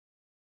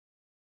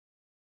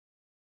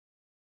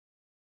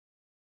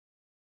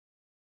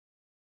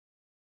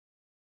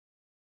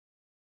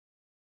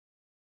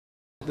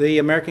The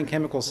American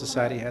Chemical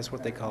Society has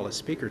what they call a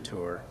speaker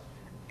tour,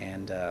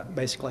 and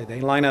basically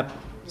they line up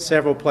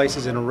several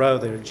places in a row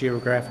that are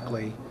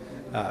geographically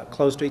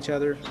close to each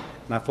other.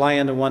 And I fly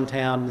into one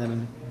town,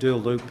 then do a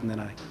loop, and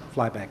then I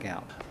fly back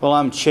out. Well,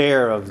 I'm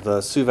chair of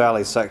the Sioux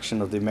Valley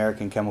section of the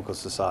American Chemical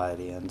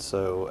Society, and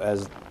so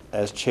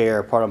as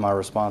chair, part of my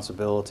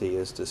responsibility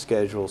is to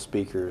schedule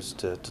speakers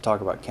to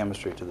talk about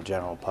chemistry to the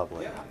general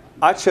public.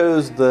 I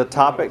chose the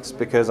topics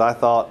because I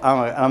thought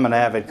I'm an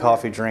avid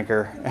coffee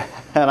drinker,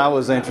 and I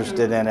was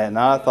interested in it, and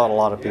I thought a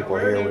lot of people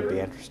here would be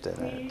interested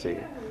in it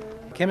too.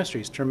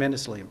 Chemistry is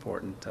tremendously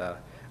important.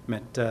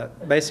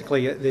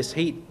 Basically, this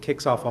heat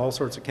kicks off all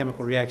sorts of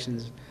chemical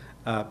reactions.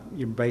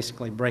 You're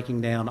basically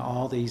breaking down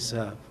all these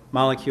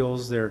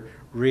molecules. They're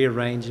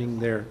rearranging,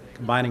 they're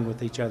combining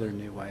with each other in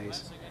new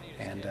ways.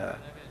 And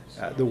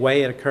the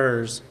way it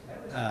occurs,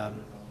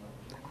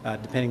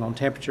 depending on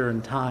temperature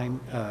and time,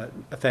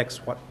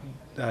 affects what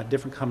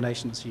different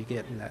combinations you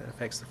get, and that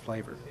affects the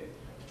flavor.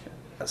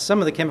 Some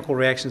of the chemical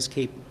reactions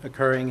keep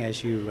occurring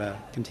as you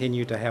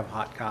continue to have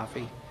hot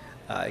coffee.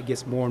 It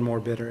gets more and more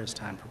bitter as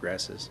time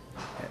progresses.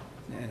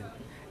 And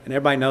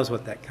everybody knows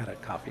what that kind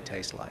of coffee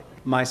tastes like.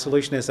 My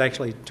solution is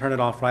actually turn it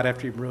off right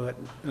after you brew it.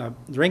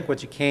 Drink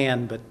what you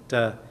can, but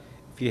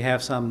if you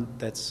have some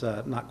that's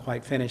not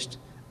quite finished,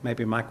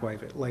 maybe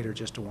microwave it later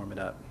just to warm it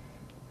up.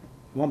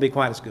 It won't be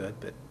quite as good,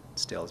 but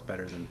still it's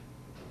better than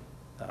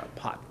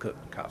pot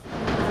cooked coffee.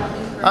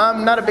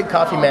 I'm not a big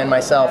coffee man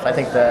myself. I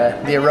think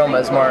the aroma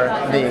is more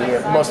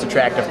the most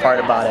attractive part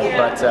about it,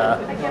 but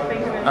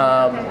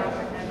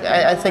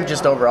I think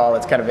just overall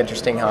it's kind of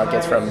interesting how it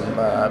gets from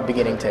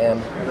beginning to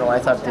end. I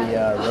thought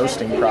the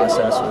roasting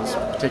process was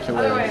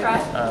particularly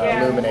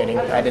illuminating.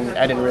 I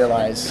didn't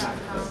realize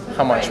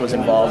how much was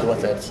involved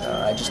with it,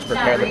 just to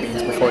prepare the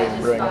beans before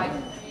even brewing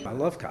them. I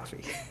love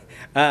coffee.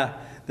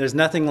 There's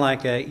nothing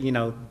like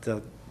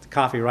the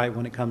coffee right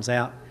when it comes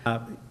out.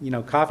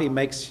 Coffee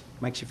makes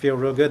you feel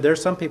real good.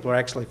 There's some people who are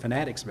actually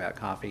fanatics about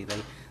coffee.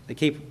 They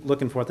keep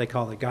looking for what they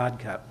call the God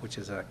cup, which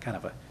is a kind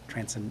of a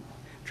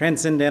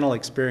transcendental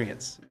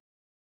experience.